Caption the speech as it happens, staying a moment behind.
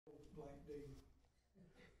like D.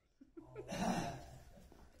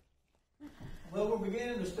 Well, we're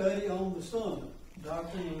beginning to study on the Son,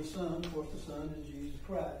 doctrine of the Son. Of course, the Son is Jesus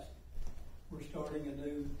Christ. We're starting a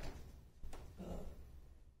new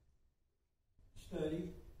study.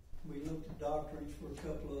 We looked at doctrines for a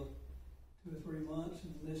couple of 2 or 3 months,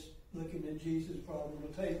 and this looking at Jesus probably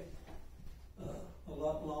will take a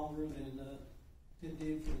lot longer than it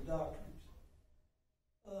did for the doctrines.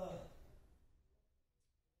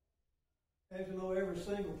 As you know, every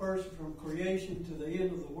single person from creation to the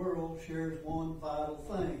end of the world shares one vital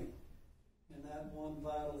thing. And that one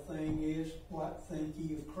vital thing is, what think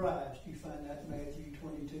ye of Christ? You find that in Matthew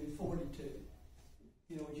 22:42.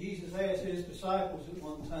 You know, Jesus asked his disciples at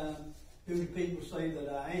one time, who do people say that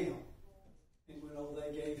I am? And we know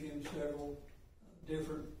they gave him several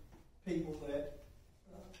different people that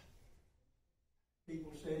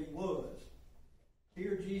people said he was.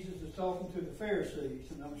 Here Jesus is talking to the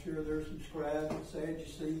Pharisees, and I'm sure there's some scribes and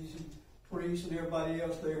Sadducees and priests and everybody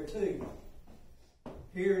else there too.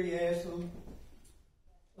 Here he asks them,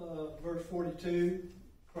 verse 42,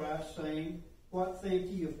 Christ saying, what think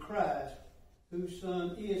ye of Christ? Whose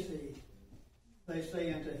son is he? They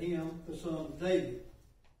say unto him, the son of David.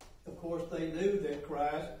 Of course, they knew that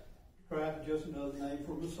Christ is just another name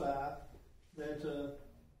for Messiah, that the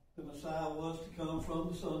Messiah was to come from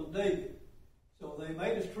the son of David. So they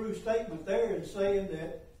made a true statement there in saying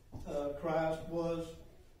that Christ was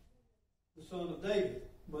the son of David.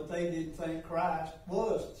 But they didn't think Christ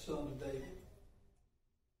was the son of David.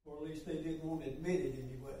 Or at least they didn't want to admit it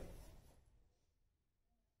anyway.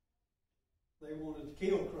 They wanted to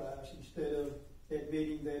kill Christ instead of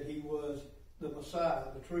admitting that he was the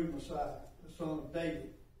Messiah, the true Messiah, the son of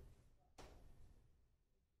David.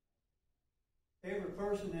 Every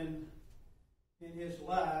person in his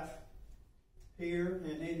life, here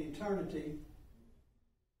and in eternity,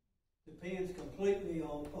 depends completely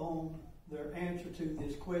on their answer to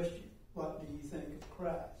this question. What do you think of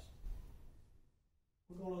Christ?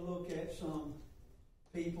 We're going to look at some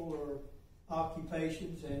people or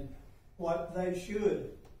occupations and what they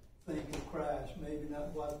should think of Christ. Maybe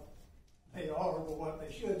not what they are, but what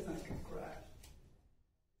they should think of Christ.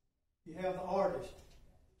 You have the artist.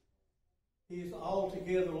 He's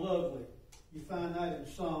altogether lovely. You find that in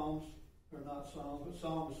Psalms, or not Psalms, but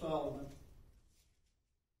Psalm of Solomon.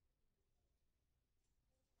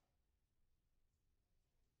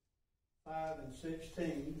 (5 and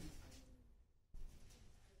 16).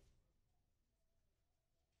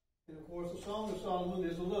 And of course, the Song of Solomon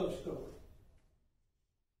is a love story.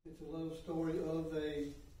 It's a love story of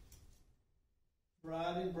a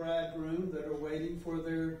bride and bridegroom that are waiting for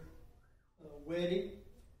their wedding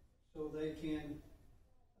so they can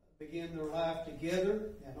begin their life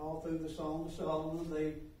together. And all through the Song of Solomon,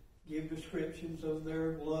 they give descriptions of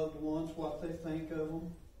their loved ones, what they think of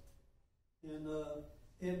them. And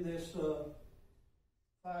in this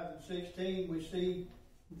 5 and 16, we see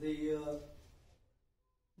the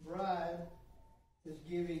bride is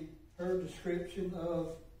giving her description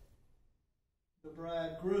of the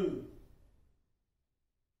bridegroom.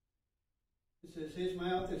 It says, his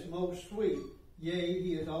mouth is most sweet, yea,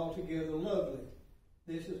 he is altogether lovely.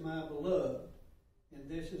 This is my beloved, and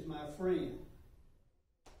this is my friend,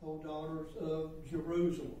 O daughters of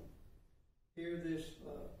Jerusalem. Here this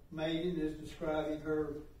maiden is describing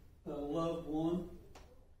her loved one.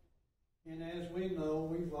 And as we know,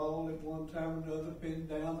 we've all at one time or another been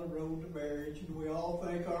down the road to marriage, and we all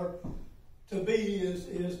think our to-be is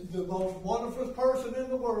the most wonderful person in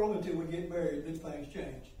the world until we get married, then things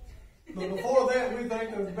change. But before that, we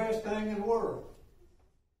think they're the best thing in the world.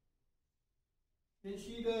 And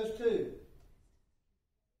she does too.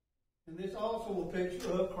 And this also a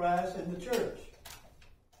picture of Christ and the church.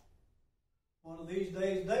 One of these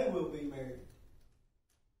days, they will be married.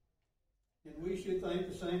 And we should think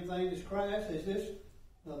the same thing as Christ, as this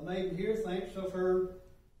maiden here thinks of her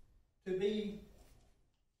to be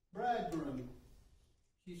bridegroom.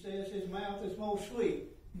 She says his mouth is most sweet.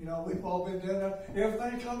 You know, we've all been doing that.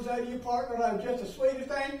 Everything comes out of your partner like just the sweetest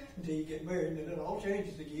thing until you get married, and then it all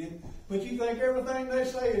changes again. But you think everything they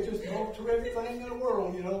say is just the most terrific thing in the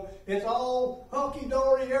world, you know. It's all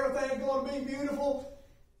hunky-dory, everything's going to be beautiful.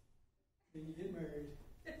 Then you get married.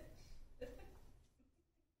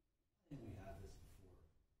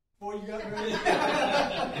 Before you got married.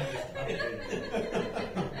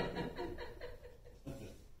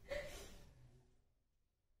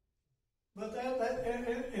 But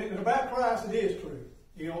and about Christ, it is true.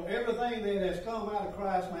 You know, everything that has come out of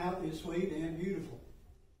Christ's mouth is sweet and beautiful.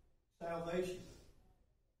 Salvation.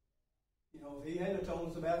 You know, if he hadn't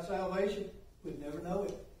told us about salvation, we'd never know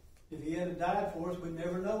it. If he hadn't died for us, we'd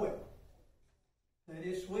never know it. That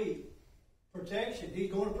is sweet. Protection.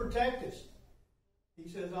 He's going to protect us. He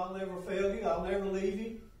says, I'll never fail you. I'll never leave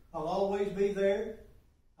you. I'll always be there.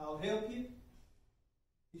 I'll help you.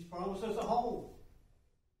 He's promised us a home.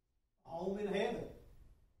 A home in heaven.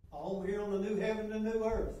 A home here on the new heaven and the new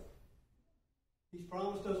earth. He's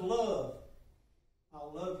promised us love.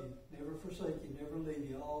 I'll love you, never forsake you, never leave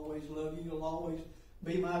you. I'll always love you. You'll always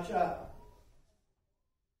be my child.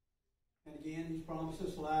 And again, He's promised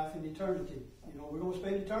us life and eternity. You know, we're going to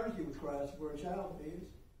spend eternity with Christ where a child is.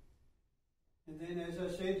 And then, as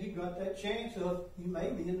I said, you've got that chance of you may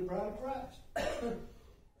be in the bride of Christ.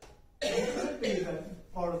 You could be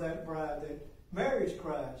that part of that bride that marries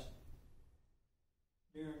Christ.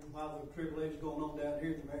 While the tribulation is going on down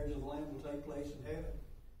here, the marriage of the Lamb will take place in heaven.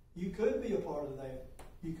 You could be a part of that.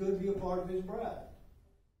 You could be a part of His bride.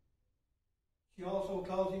 She also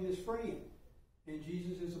calls Him His friend. And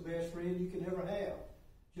Jesus is the best friend you can ever have.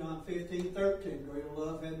 John 15:13, greater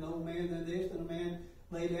love had no man than this, than a man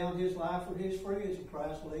lay down his life for his friends. And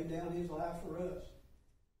Christ laid down His life for us.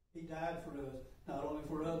 He died for us. Not only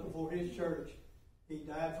for us, but for His church. He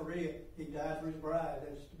died for it. He died for His bride,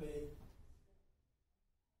 as to be.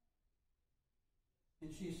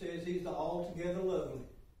 And she says He's the altogether lovely.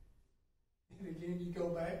 And again, you go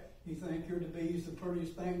back, you think you're to be the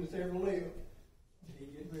prettiest thing that's ever lived. And you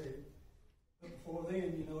get married. But before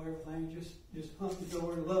then, you know, everything just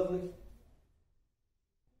hunky-dory lovely.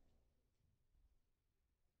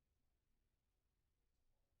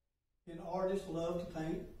 And artists love to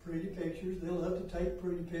paint pretty pictures. They love to take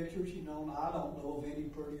pretty pictures. You know, and I don't know of any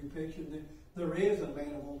prettier picture than there is a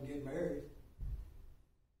man that won't get married.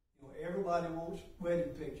 You know, everybody wants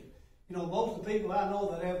wedding pictures. You know, most of the people I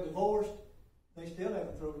know that have divorced, they still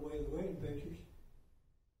haven't thrown away the wedding pictures.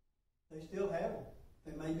 They still have them.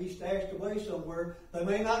 They may be stashed away somewhere. They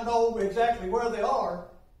may not know exactly where they are,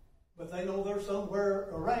 but they know they're somewhere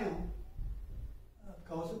around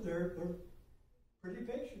because they're pretty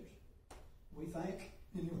pictures. We think,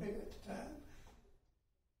 anyway, at the time.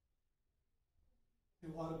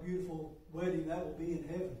 And what a beautiful wedding that will be in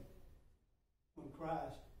heaven when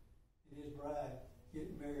Christ and His bride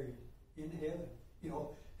get married in heaven. You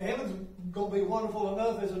know, heaven's going to be wonderful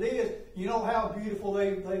enough as it is. You know how beautiful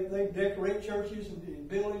they decorate churches and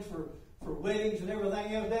buildings for weddings and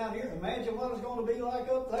everything else down here. Imagine what it's going to be like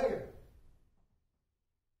up there.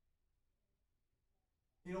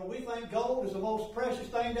 You know, we think gold is the most precious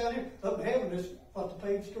thing down here. Up in heaven is what to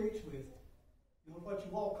pave streets with. You know, what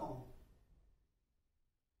you walk on.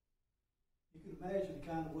 You can imagine the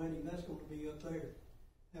kind of wedding that's going to be up there.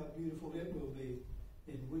 How beautiful it will be.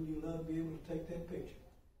 And wouldn't you love to be able to take that picture?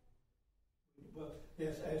 But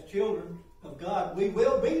yes, as children of God, we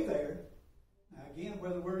will be there. Now again,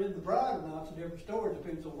 whether we're in the bride or not, it's a different story. It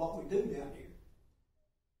depends on what we do down here.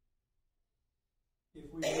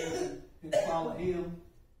 If we live and follow Him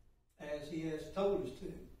as He has told us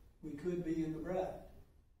to, we could be in the bride.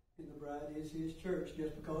 And the bride is His church.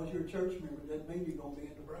 Just because you're a church member doesn't mean you're going to be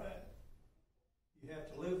in the bride. You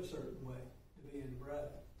have to live a certain way to be in the bride.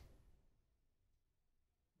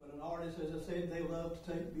 But an artist, as I said, they love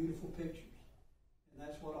to take beautiful pictures. And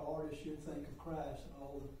that's what an artist should think of Christ and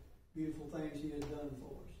all the beautiful things He has done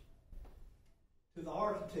for us. To the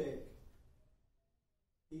architect,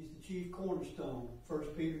 he's the chief cornerstone, 1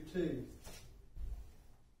 Peter 2.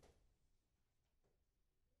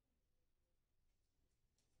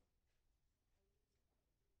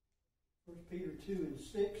 Peter 2 and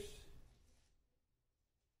 6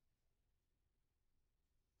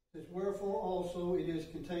 says, wherefore also it is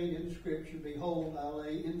contained in the Scripture, behold, I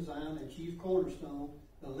lay in Zion a chief cornerstone,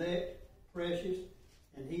 elect, precious,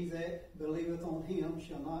 and he that believeth on Him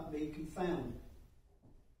shall not be confounded.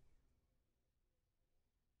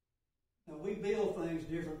 Now we build things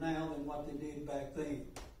different now than what they did back then.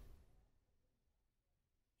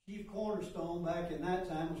 Chief cornerstone back in that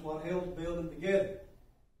time was what held the building together.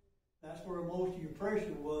 That's where most of your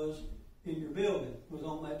pressure was in your building, was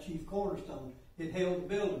on that chief cornerstone. It held the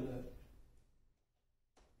building up.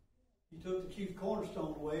 You took the chief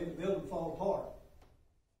cornerstone away and the building fall apart.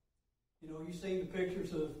 You know, you've seen the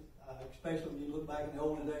pictures of, especially when you look back in the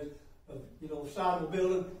olden days, of, you know, the side of the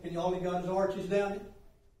building and all you got is arches down it.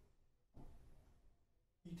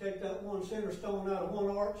 You take that one center stone out of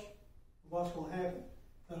one arch, what's going to happen?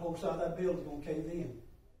 That whole side of that building is going to cave in.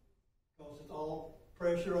 Because it's all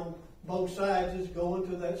pressure on both sides is going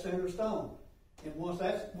to that center stone. And once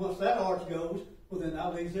that arch goes, well then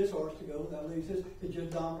that leaves this arch to go, that leaves this, it's just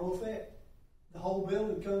domino effect. The whole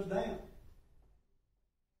building comes down.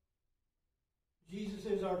 Jesus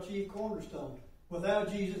is our chief cornerstone.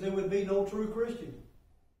 Without Jesus, there would be no true Christian.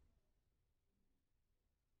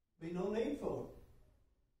 Be no need for it.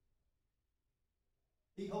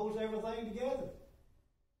 He holds everything together.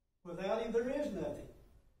 Without Him, there is nothing.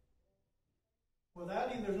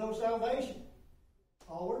 Without Him, there's no salvation.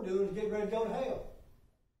 All we're doing is getting ready to go to hell.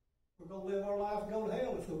 We're going to live our life and go to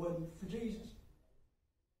hell if it wasn't for Jesus.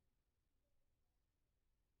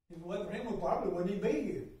 If it wasn't for Him, we probably wouldn't even be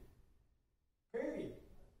here. Period.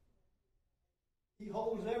 He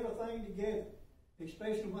holds everything together,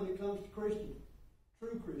 especially when it comes to Christian,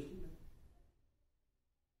 true Christian.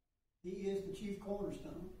 He is the chief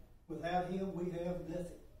cornerstone. Without Him, we have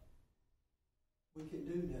nothing. We can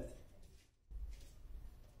do nothing.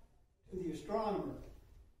 To the astronomer,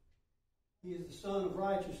 he is the son of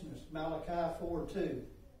righteousness, Malachi 4:2.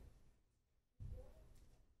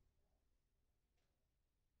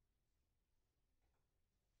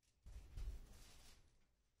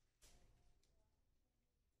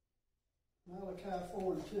 Malachi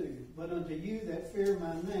 4:2. But unto you that fear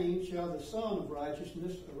my name shall the Son of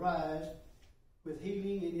righteousness arise with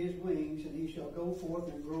healing in his wings, and he shall go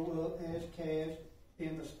forth and grow up as calves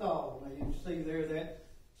in the stall. Now you can see there that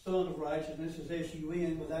Son of righteousness is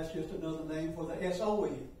S-U-N, but that's just another name for the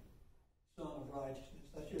S-O-N. Son of righteousness.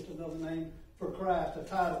 That's just another name for Christ, a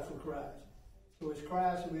title for Christ. So it's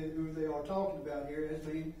Christ who they are talking about here as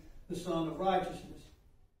being the Son of righteousness.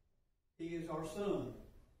 He is our Son,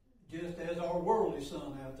 just as our worldly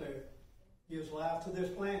son out there gives life to this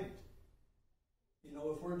planet. You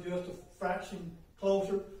know, if we're just a fraction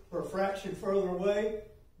closer or a fraction further away,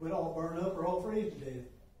 we'd all burn up or all freeze to death.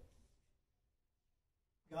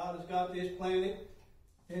 God has got this planet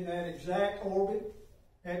in that exact orbit,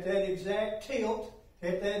 at that exact tilt,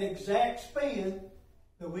 at that exact spin,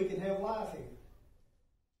 that we can have life here.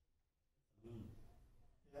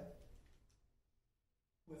 Yeah.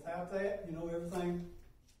 Without that, you know, everything,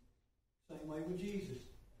 same way with Jesus.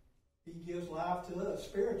 He gives life to us,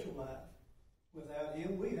 spiritual life. Without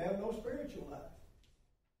Him, we have no spiritual life.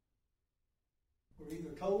 We're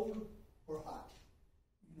either cold or hot.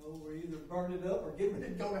 You know, we're either burning up or getting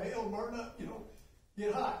ready to go to hell and burn up, you know,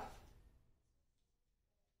 get hot.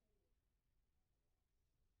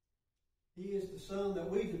 He is the sun that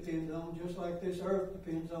we depend on, just like this earth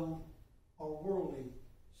depends on our worldly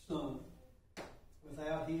sun.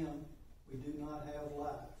 Without Him, we do not have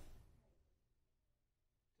life.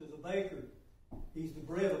 To the baker, He's the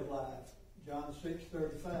bread of life. John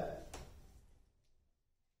 6:35.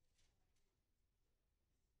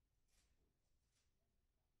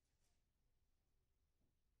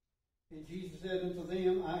 And Jesus said unto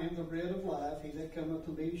them, I am the bread of life. He that cometh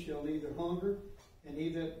to me shall neither hunger, and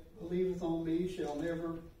he that believeth on me shall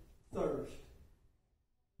never thirst.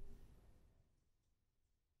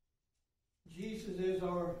 Jesus is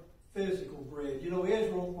our physical bread. You know,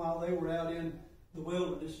 Israel, while they were out in the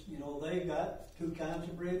wilderness, you know, they got two kinds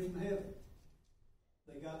of bread from heaven.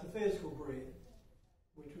 They got the physical bread,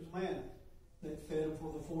 which was manna, that fed them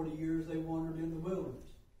for the 40 years they wandered in the wilderness.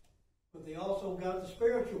 But they also got the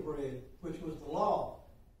spiritual bread, which was the law.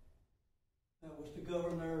 That was to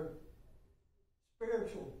govern their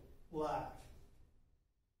spiritual life.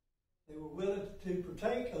 They were willing to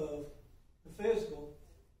partake of the physical.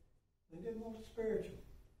 They didn't want the spiritual.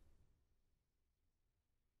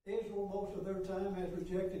 Israel, most of their time, has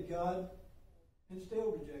rejected God and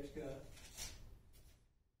still rejects God.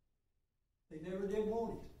 They never did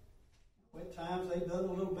want it. At times they've done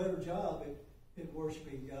a little better job at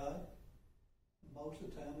worshiping God. Most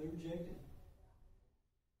of the time they reject Him.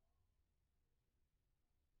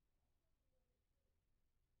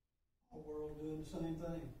 Our world doing the same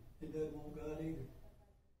thing. It doesn't want God either.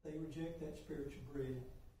 They reject that spiritual bread.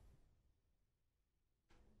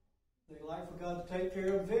 They like for God to take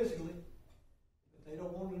care of them physically, but they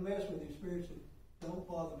don't want to mess with Him spiritually. Don't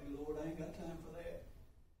bother me, Lord. I ain't got time for that.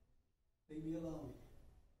 Leave me alone.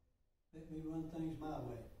 Let me run things my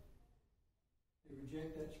way. They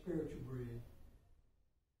reject that spiritual bread.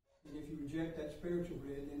 And if you reject that spiritual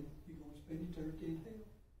bread, then you're going to spend eternity in hell.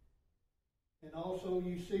 And also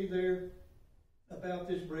you see there about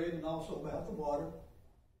this bread and also about the water,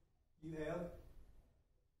 you have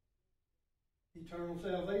eternal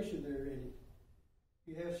salvation there in it.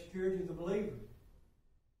 You have security of the believer.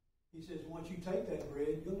 He says once you take that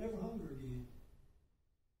bread, you'll never hunger again.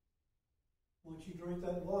 Once you drink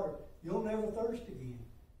that water, you'll never thirst again.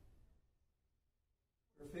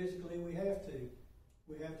 Or physically we have to.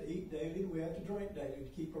 We have to eat daily, we have to drink daily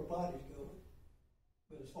to keep our bodies going.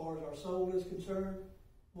 But as far as our soul is concerned,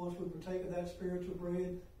 once we partake of that spiritual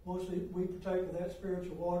bread, once we partake of that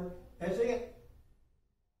spiritual water, that's it.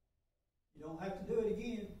 You don't have to do it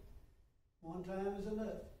again. One time is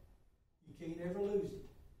enough. You can't ever lose it.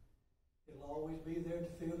 It'll always be there to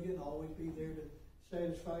fill you and always be there to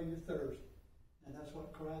satisfy your thirst. And that's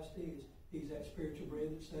what Christ is. He's that spiritual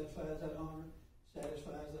bread that satisfies that hunger,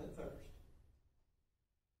 satisfies that thirst.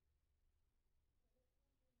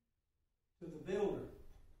 To the builder.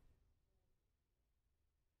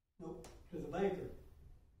 Nope, to the banker.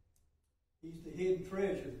 He's the hidden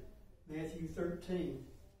treasure. Matthew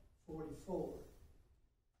 13:44.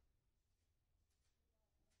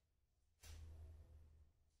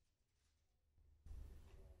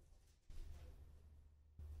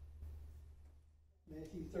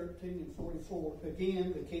 Matthew 13:44.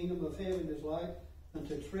 Again, the kingdom of heaven is like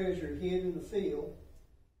unto treasure hid in the field,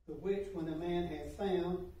 the which when a man hath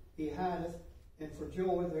found, he hideth, and for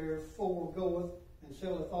joy therefore goeth and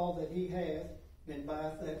selleth all that he hath, and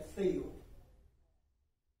buyeth that field.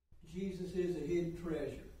 Jesus is a hidden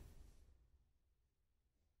treasure.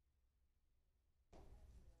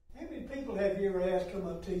 How many people have you ever asked come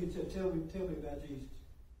up to you and said, tell me about Jesus?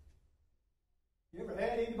 You ever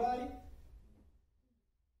had anybody?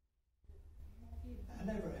 I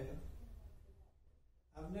never have.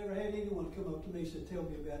 I've never had anyone come up to me and say, tell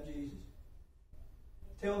me about Jesus.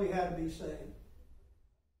 Tell me how to be saved.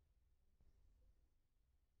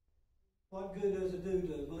 What good does it do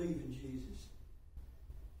to believe in Jesus?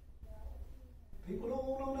 People don't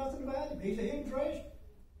want to know nothing about him. He's a hidden treasure.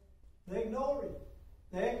 They ignore him.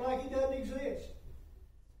 They act like he doesn't exist.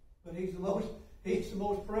 But he's the most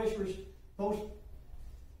precious, most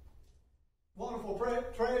wonderful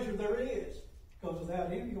treasure there is. Because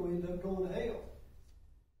without him, you'll end up going to hell.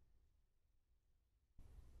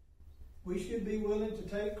 We should be willing to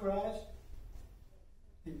take Christ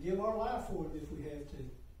and give our life for him if we have to.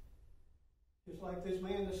 Just like this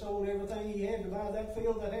man that sold everything he had to buy that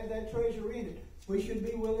field that had that treasure in it. We should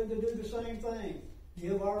be willing to do the same thing.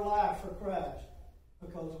 Give our life for Christ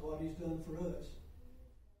because of what he's done for us.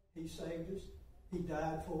 He saved us. He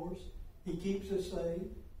died for us. He keeps us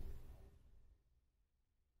saved.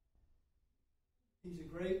 He's a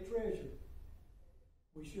great treasure.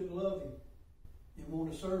 We should love him and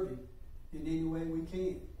want to serve him in any way we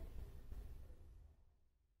can.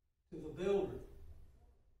 To the builder,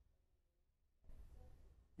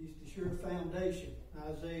 he's the sure foundation.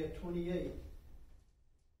 Isaiah 28.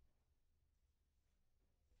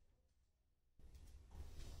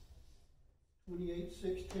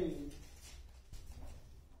 (28:16)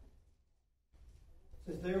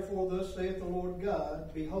 says, therefore thus saith the Lord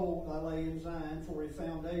God, behold, I lay in Zion for a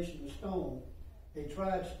foundation, a stone, a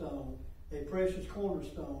tried stone, a precious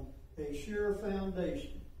cornerstone, a sure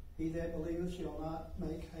foundation. He that believeth shall not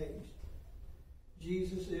make haste.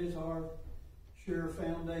 Jesus is our sure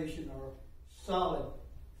foundation, our solid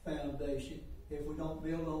foundation. If we don't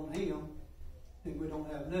build on him, then we don't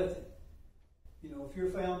have nothing. You know, if your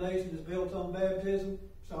foundation is built on baptism,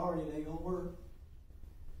 sorry, it ain't going to work.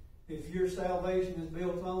 If your salvation is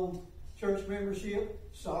built on church membership,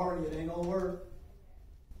 sorry, it ain't going to work.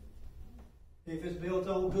 If it's built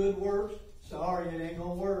on good works, sorry, it ain't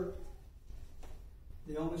going to work.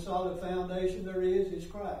 The only solid foundation there is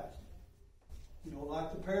Christ. You know,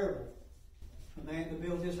 like the parable. The man that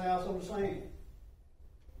built his house on the sand.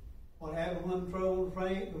 What happened when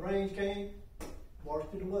the rains came?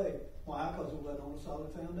 Washed it away. Why? Because it wasn't on a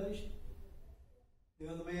solid foundation. The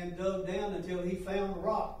other man dug down until he found the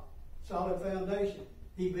rock. Solid foundation.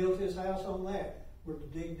 He built his house on that. We're to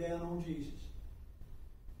dig down on Jesus.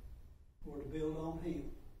 We're to build on him.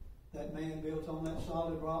 That man built on that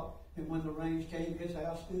solid rock, and when the rains came, his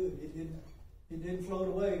house stood. It didn't float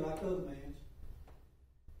away like other man's.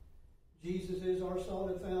 Jesus is our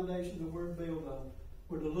solid foundation that we're to build on.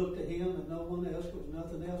 We're to look to him and no one else, because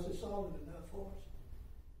nothing else is solid enough for us.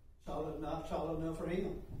 Not solid enough for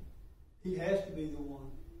him. He has to be the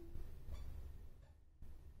one.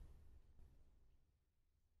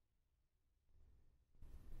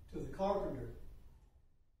 To the carpenter,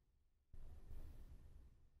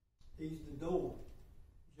 he's the door.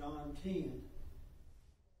 John 10.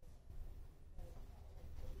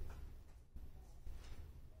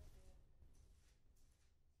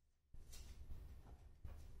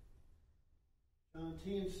 John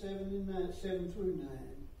 10, 7 through 9.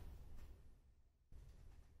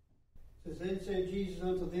 Says, then said Jesus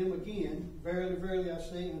unto them again, verily, verily, I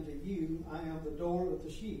say unto you, I am the door of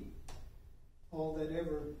the sheep. All that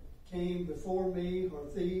ever came before me are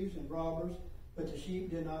thieves and robbers, but the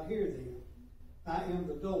sheep did not hear them. I am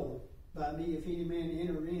the door. By me, if any man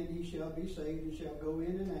enter in, he shall be saved, and shall go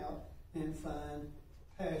in and out, and find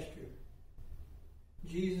pasture.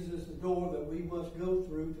 Jesus is the door that we must go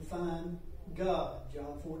through to find God.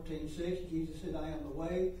 John 14:6, Jesus said, I am the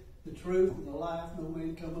way, the truth, and the life. No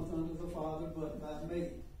man cometh unto the Father but by me.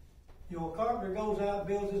 You know, a carpenter goes out and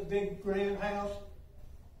builds this big grand house.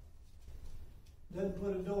 doesn't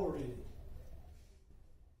put a door in it?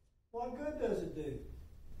 What good does it do?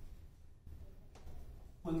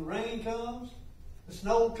 When the rain comes, the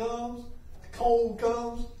snow comes, the cold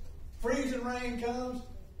comes, freezing rain comes,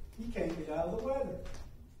 you can't get out of the weather.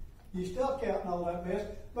 You're stuck out in all that mess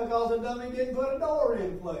because the dummy didn't put a door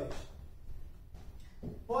in place.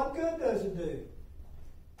 What good does it do?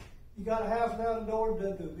 You got a house without a door, it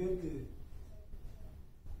doesn't do a bit good.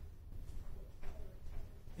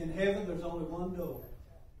 In heaven, there's only one door.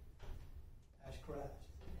 That's Christ.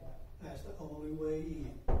 That's the only way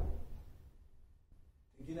in.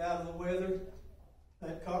 To get out of the weather,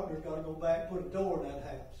 that carpenter's got to go back and put a door in that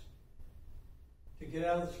house. To get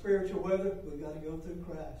out of the spiritual weather, we've got to go through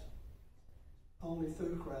Christ. Only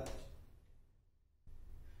through Christ.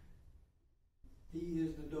 He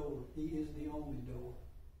is the door. He is the only door.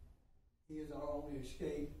 He is our only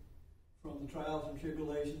escape from the trials and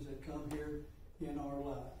tribulations that come here in our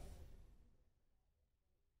life.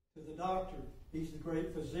 To the doctor, he's the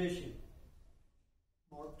great physician.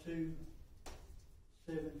 Mark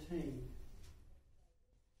 2:17.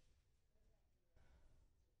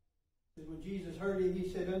 When Jesus heard it, he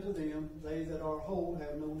said unto them, they that are whole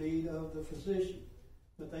have no need of the physician,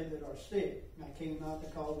 but they that are sick. I came not to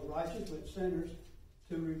call the righteous, but sinners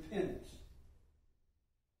to repentance.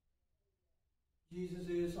 Jesus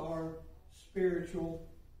is our spiritual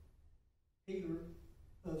healer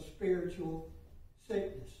of spiritual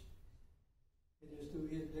sickness. It is through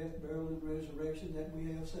his death, burial, and resurrection that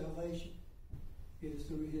we have salvation. It is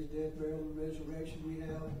through his death, burial, and resurrection we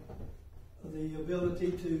have the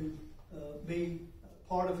ability to be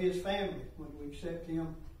part of his family when we accept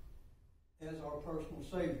him as our personal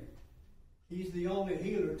Savior. He's the only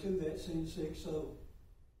healer to that sin-sick soul.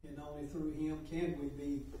 And only through him can we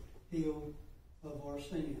be healed of our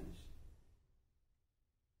sins.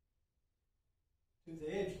 To the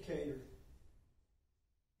educator,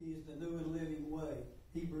 he is the new and living way.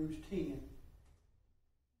 Hebrews 10.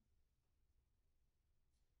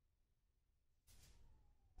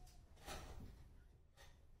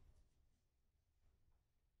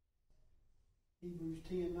 Hebrews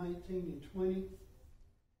 10:19 and 20.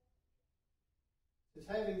 It says,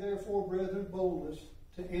 having therefore, brethren, boldness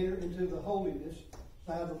to enter into the holiness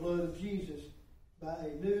by the blood of Jesus, by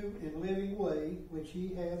a new and living way, which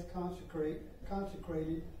he hath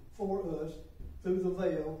consecrated for us through the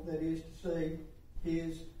veil, that is to say,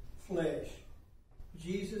 his flesh.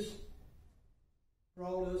 Jesus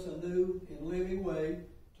brought us a new and living way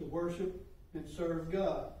to worship and serve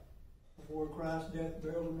God. Before Christ's death,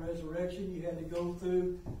 burial, and resurrection, you had to go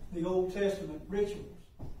through the Old Testament rituals,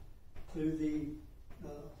 through the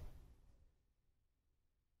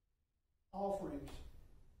offerings,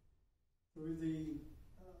 through the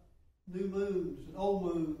new moons and old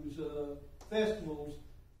moons, festivals,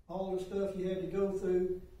 all the stuff you had to go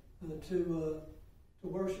through to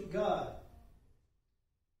worship God.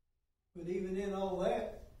 But even in all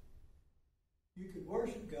that, you could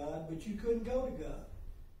worship God, but you couldn't go to God.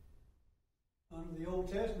 Under the Old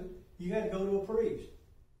Testament, you had to go to a priest.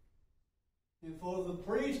 And before the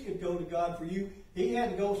priest could go to God for you, he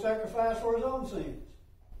had to go sacrifice for his own sins.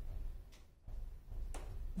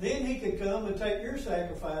 Then he could come and take your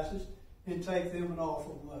sacrifices and take them and offer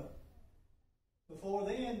them up. Before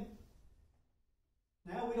then,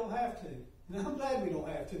 now we don't have to. And I'm glad we don't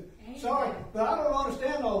have to. Amen. Sorry, but I don't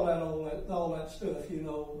understand all that stuff, you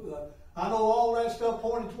know. I know all that stuff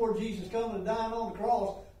pointing toward Jesus coming and dying on the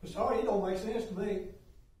cross, but sorry, it don't make sense to me.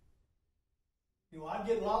 You know, I'd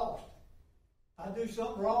get lost. I'd do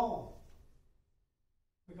something wrong.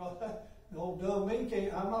 Because the old dumb me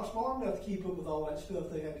I'm not smart enough to keep up with all that stuff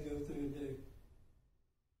they had to go through and do.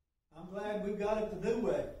 I'm glad we've got it the new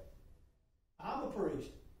way. I'm a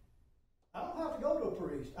priest. I don't have to go to a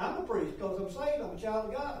priest. I'm a priest because I'm saved. I'm a child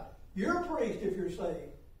of God. You're a priest if you're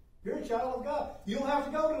saved. You're a child of God. You don't have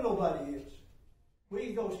to go to nobody else. We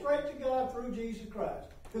can go straight to God through Jesus Christ,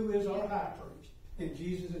 who is our high priest. And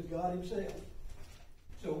Jesus is God himself.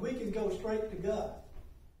 So we can go straight to God.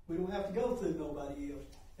 We don't have to go through nobody else.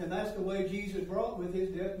 And that's the way Jesus brought with his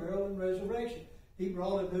death, burial, and resurrection. He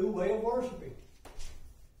brought a new way of worshiping.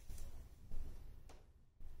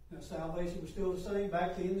 Now, salvation was still the same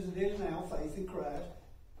back then as it is now, faith in Christ,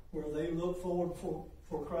 where they look forward for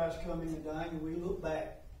Christ coming and dying, and we look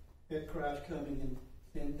back at Christ coming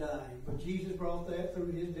and dying. But Jesus brought that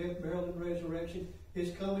through his death, burial, and resurrection,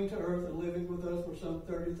 his coming to earth and living with us for some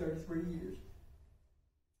 33 years.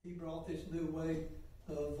 He brought this new way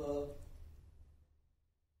of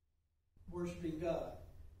worshiping God.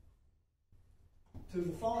 To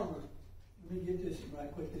the farmer, let me get this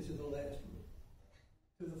right quick, this is the last one.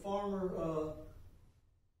 To the farmer,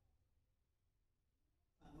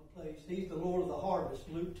 He's the Lord of the harvest,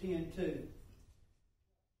 Luke 10:2.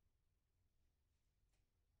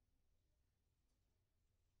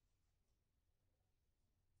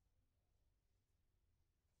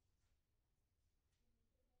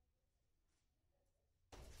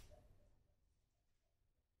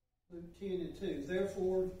 Luke 10:2.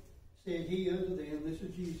 Therefore said he unto them, this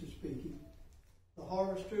is Jesus speaking, the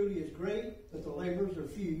harvest truly is great, but the laborers are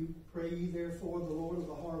few. Pray ye therefore the Lord of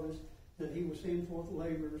the harvest, that he will send forth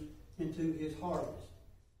laborers into his harvest.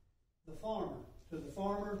 The farmer. To the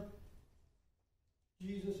farmer,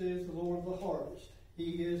 Jesus is the Lord of the harvest.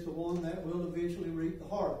 He is the one that will eventually reap the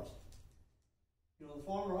harvest. You know, the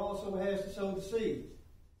farmer also has to sow the seed.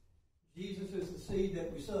 Jesus is the seed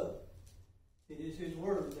that we sow. It is his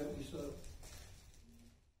word that we sow.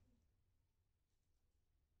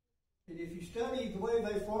 And if you study the way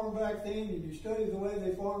they farmed back then and you study the way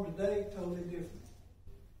they farm today, totally different.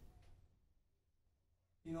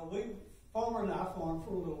 You know, Farmer and I farmed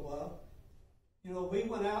for a little while. You know, we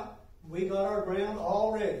went out, we got our ground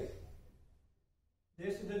all ready.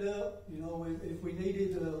 Disted it up. You know, if we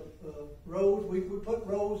needed rows, we would put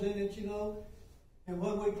rows in it, you know. And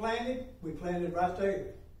when we planted right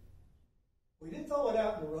there. We didn't throw it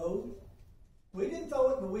out in the road. We didn't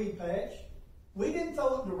throw it in the weed patch. We didn't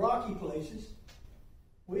throw it in the rocky places.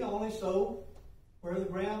 We only sowed where the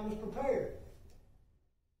ground was prepared.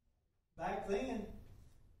 Back then,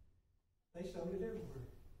 they sowed it everywhere.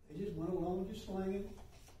 They just went along just slinging.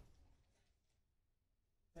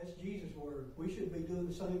 That's Jesus' word. We should be doing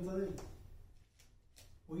the same thing.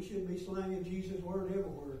 We should be slinging Jesus' word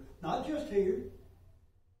everywhere. Not just here.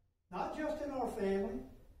 Not just in our family.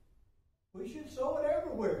 We should sow it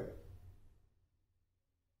everywhere.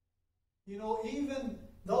 You know, even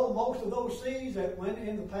though most of those seeds that went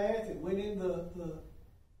in the path and went in the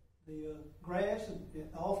grass and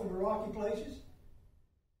off in the rocky places,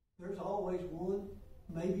 there's always one,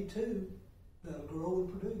 maybe two, that'll grow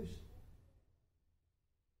and produce.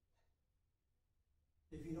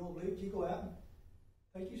 If you don't believe it, you go out and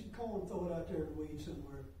take you some corn and throw it out there in the weeds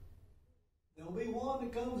somewhere. There'll be one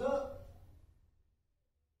that comes up.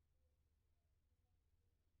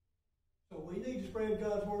 So we need to spread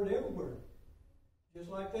God's word everywhere, just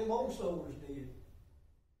like them old sowers did.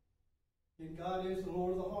 And God is the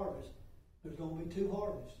Lord of the harvest. There's going to be two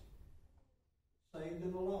harvests, saved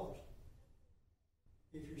and the lost.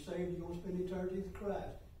 If you're saved, you're going to spend eternity with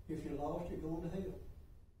Christ. If you're lost, you're going to hell.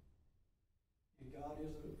 And God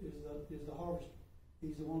is the harvester.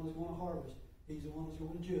 He's the one that's going to harvest. He's the one that's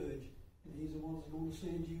going to judge. And He's the one that's going to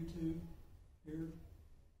send you to your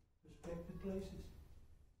respective places.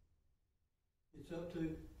 It's up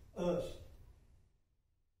to us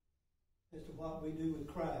as to what we do with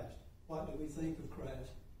Christ. What do we think of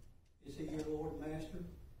Christ? Is He your Lord and Master?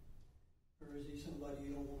 Or is He somebody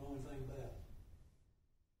you don't want to know anything about?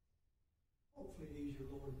 Hopefully He's your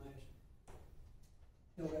Lord and Master.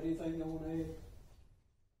 You got anything you want to add?